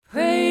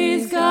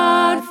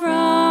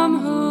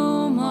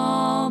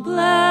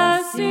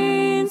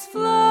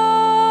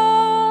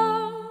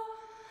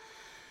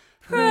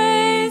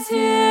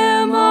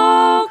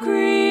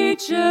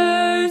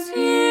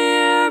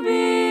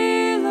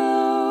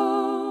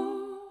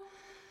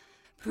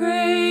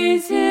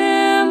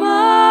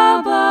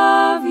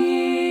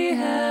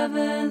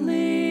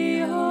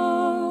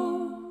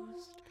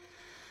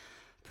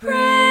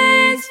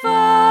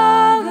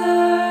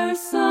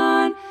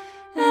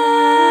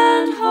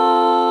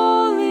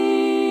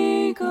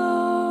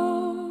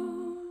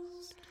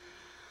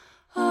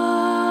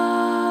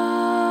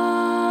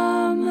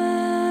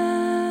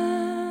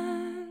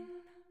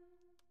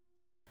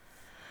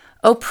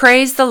O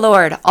praise the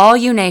Lord, all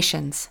you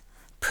nations.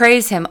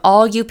 Praise him,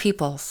 all you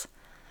peoples.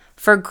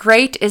 For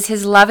great is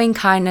his loving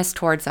kindness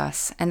towards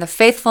us, and the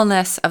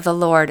faithfulness of the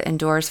Lord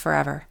endures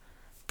forever.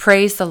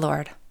 Praise the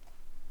Lord.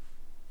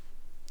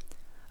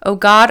 O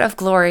God of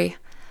glory,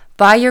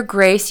 by your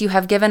grace you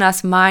have given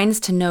us minds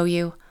to know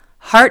you,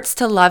 hearts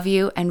to love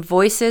you, and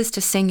voices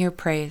to sing your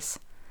praise.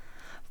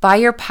 By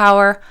your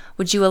power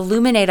would you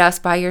illuminate us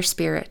by your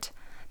Spirit,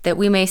 that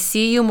we may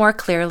see you more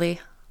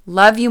clearly,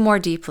 love you more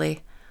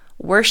deeply,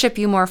 worship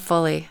you more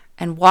fully,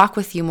 and walk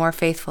with you more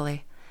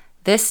faithfully,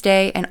 this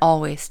day and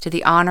always, to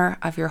the honor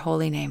of your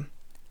holy name.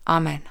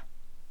 Amen.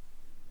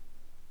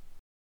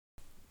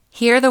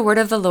 Hear the word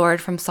of the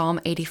Lord from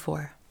Psalm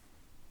 84.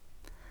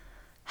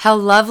 How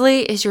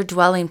lovely is your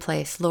dwelling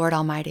place, Lord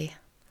Almighty!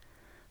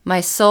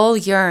 My soul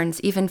yearns,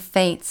 even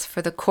faints,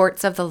 for the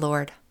courts of the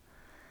Lord.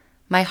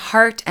 My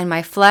heart and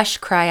my flesh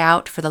cry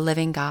out for the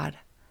living God.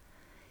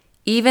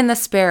 Even the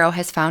sparrow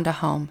has found a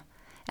home,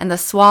 and the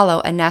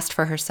swallow a nest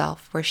for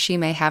herself, where she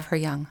may have her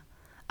young,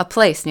 a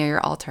place near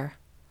your altar.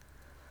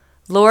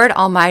 Lord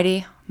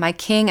Almighty, my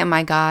King and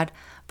my God,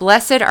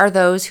 blessed are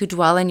those who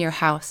dwell in your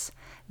house.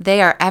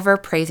 They are ever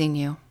praising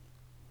you.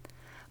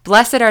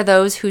 Blessed are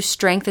those whose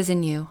strength is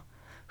in you,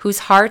 whose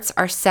hearts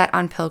are set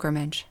on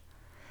pilgrimage.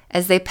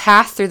 As they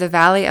pass through the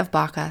valley of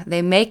Baca,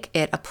 they make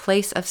it a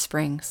place of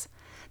springs.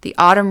 The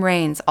autumn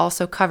rains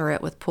also cover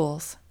it with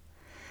pools.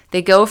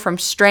 They go from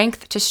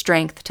strength to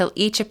strength till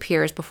each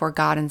appears before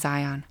God in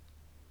Zion.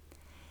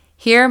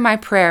 Hear my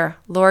prayer,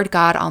 Lord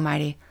God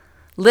Almighty.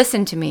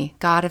 Listen to me,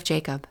 God of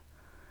Jacob.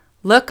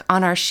 Look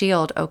on our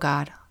shield, O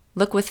God.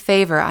 Look with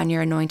favor on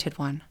your anointed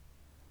one.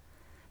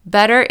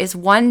 Better is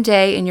one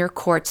day in your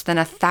courts than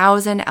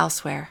 1,000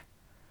 elsewhere.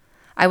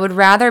 I would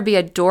rather be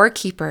a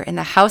doorkeeper in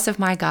the house of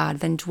my God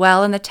than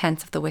dwell in the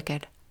tents of the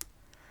wicked.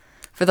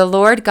 For the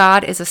Lord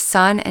God is a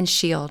sun and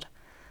shield.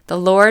 The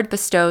Lord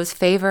bestows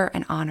favor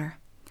and honor.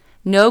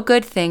 No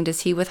good thing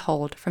does he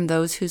withhold from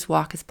those whose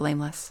walk is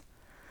blameless.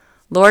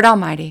 Lord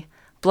Almighty,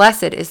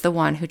 blessed is the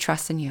one who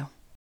trusts in you.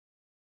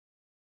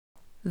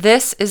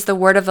 This is the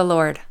word of the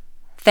Lord.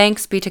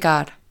 Thanks be to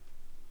God.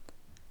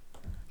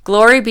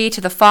 Glory be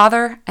to the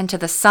Father, and to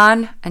the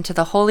Son, and to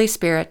the Holy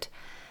Spirit,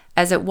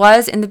 as it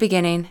was in the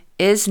beginning,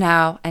 is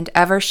now, and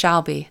ever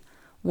shall be,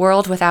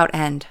 world without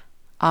end.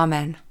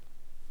 Amen.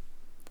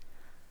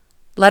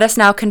 Let us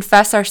now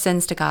confess our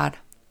sins to God.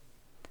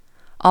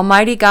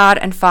 Almighty God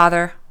and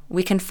Father,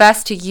 we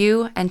confess to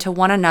you and to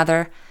one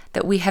another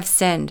that we have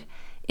sinned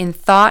in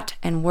thought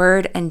and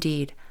word and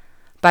deed,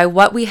 by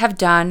what we have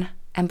done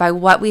and by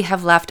what we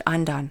have left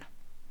undone.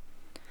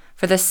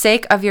 For the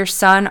sake of your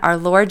Son, our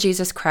Lord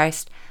Jesus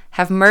Christ,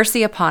 have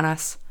mercy upon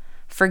us,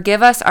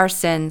 forgive us our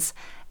sins,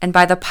 and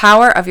by the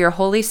power of your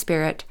Holy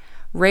Spirit,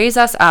 raise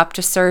us up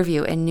to serve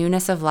you in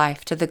newness of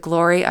life, to the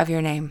glory of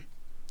your name.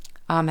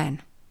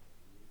 Amen.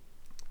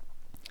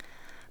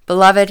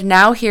 Beloved,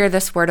 now hear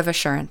this word of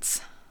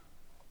assurance.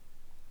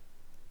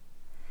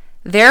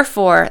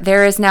 Therefore,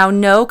 there is now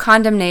no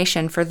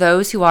condemnation for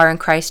those who are in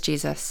Christ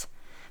Jesus,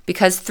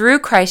 because through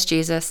Christ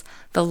Jesus,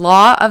 the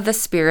law of the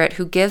Spirit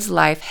who gives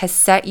life has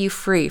set you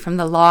free from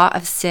the law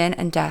of sin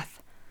and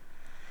death.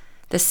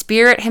 The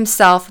Spirit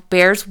himself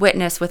bears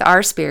witness with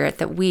our spirit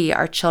that we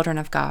are children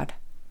of God.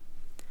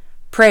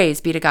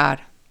 Praise be to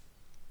God.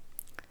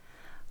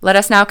 Let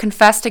us now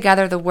confess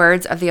together the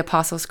words of the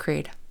Apostles'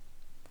 Creed.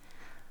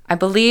 I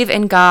believe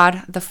in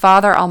God, the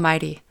Father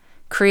Almighty,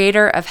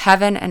 creator of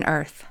heaven and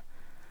earth.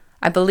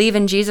 I believe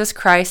in Jesus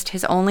Christ,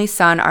 his only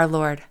Son, our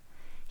Lord.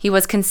 He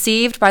was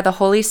conceived by the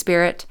Holy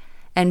Spirit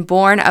and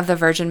born of the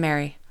Virgin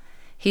Mary.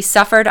 He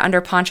suffered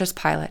under Pontius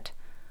Pilate,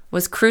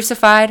 was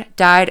crucified,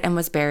 died, and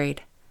was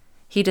buried.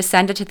 He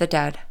descended to the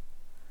dead.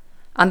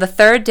 On the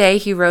third day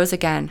he rose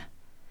again.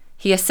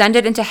 He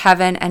ascended into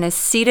heaven and is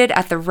seated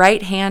at the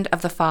right hand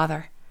of the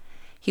Father.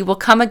 He will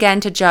come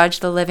again to judge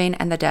the living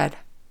and the dead.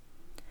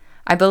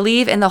 I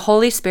believe in the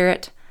Holy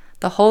Spirit,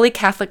 the Holy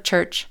Catholic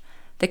Church,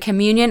 the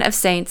communion of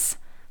saints,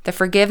 the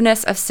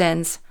forgiveness of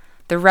sins,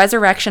 the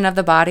resurrection of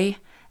the body,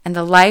 and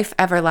the life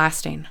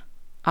everlasting.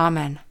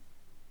 Amen.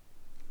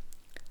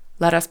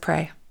 Let us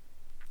pray.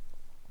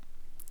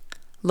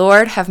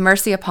 Lord, have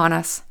mercy upon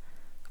us.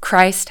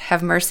 Christ,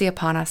 have mercy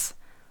upon us.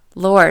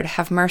 Lord,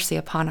 have mercy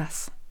upon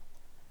us.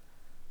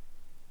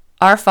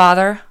 Our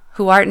Father,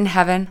 who art in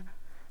heaven,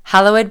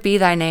 hallowed be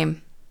thy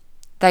name.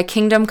 Thy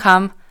kingdom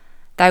come,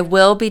 thy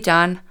will be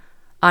done,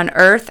 on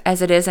earth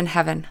as it is in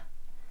heaven.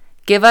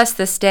 Give us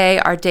this day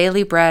our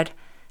daily bread,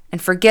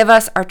 and forgive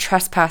us our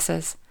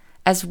trespasses,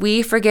 as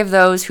we forgive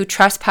those who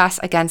trespass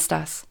against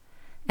us.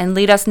 And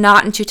lead us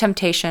not into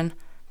temptation,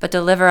 but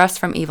deliver us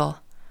from evil.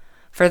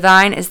 For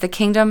thine is the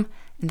kingdom,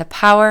 and the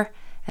power,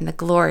 and the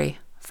glory,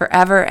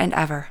 forever and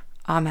ever.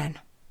 Amen.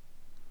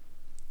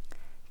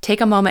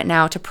 Take a moment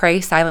now to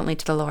pray silently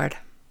to the Lord.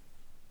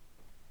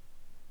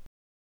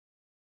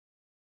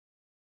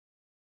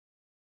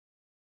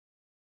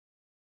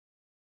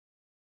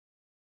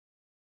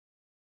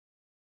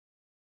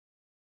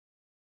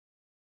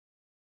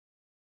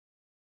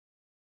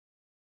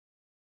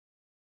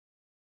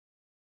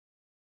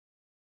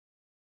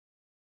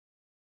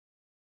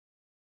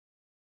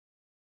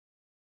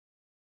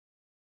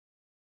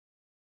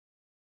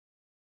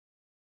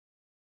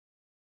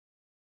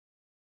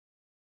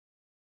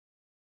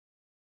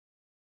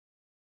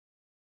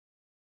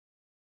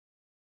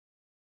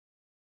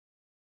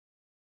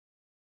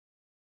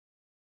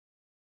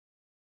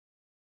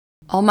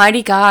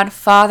 Almighty God,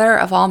 Father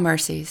of all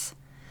mercies,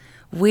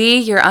 we,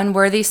 your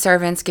unworthy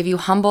servants, give you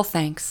humble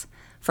thanks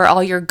for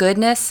all your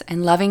goodness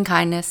and loving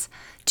kindness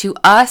to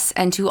us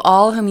and to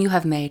all whom you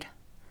have made.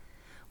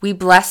 We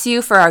bless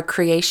you for our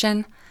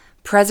creation,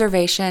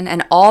 preservation,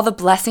 and all the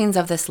blessings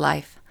of this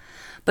life,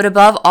 but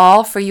above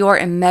all for your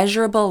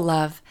immeasurable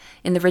love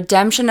in the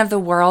redemption of the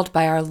world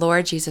by our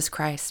Lord Jesus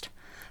Christ,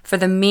 for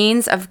the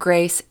means of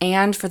grace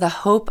and for the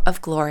hope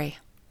of glory.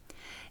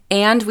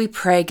 And we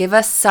pray, give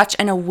us such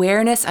an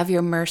awareness of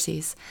your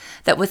mercies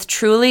that with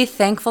truly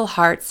thankful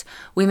hearts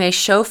we may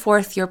show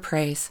forth your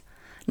praise,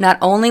 not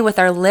only with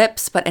our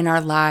lips but in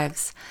our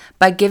lives,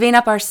 by giving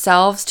up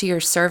ourselves to your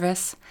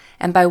service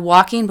and by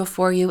walking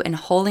before you in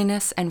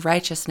holiness and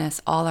righteousness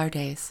all our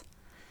days.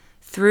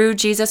 Through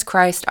Jesus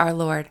Christ our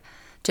Lord,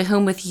 to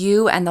whom with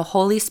you and the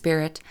Holy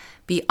Spirit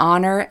be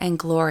honor and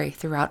glory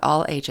throughout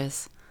all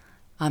ages.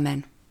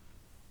 Amen.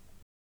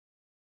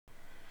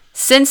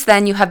 Since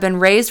then you have been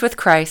raised with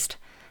Christ,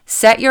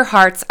 set your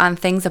hearts on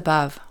things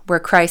above, where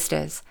Christ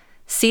is,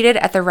 seated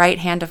at the right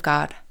hand of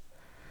God.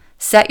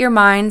 Set your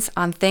minds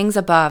on things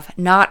above,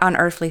 not on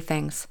earthly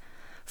things.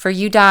 For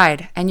you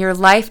died, and your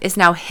life is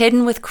now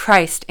hidden with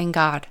Christ in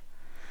God.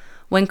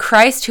 When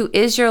Christ, who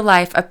is your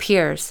life,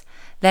 appears,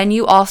 then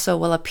you also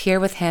will appear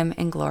with him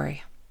in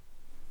glory.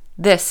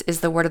 This is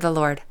the word of the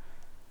Lord.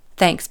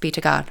 Thanks be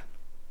to God.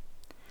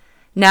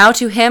 Now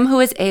to him who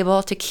is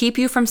able to keep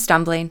you from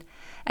stumbling,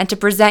 and to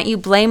present you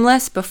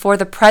blameless before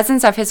the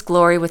presence of his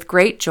glory with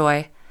great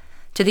joy,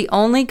 to the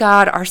only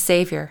God our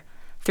Savior,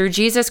 through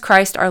Jesus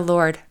Christ our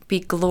Lord, be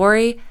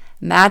glory,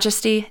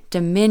 majesty,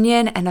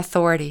 dominion, and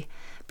authority,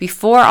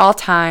 before all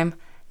time,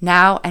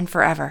 now and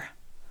forever.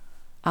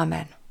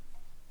 Amen.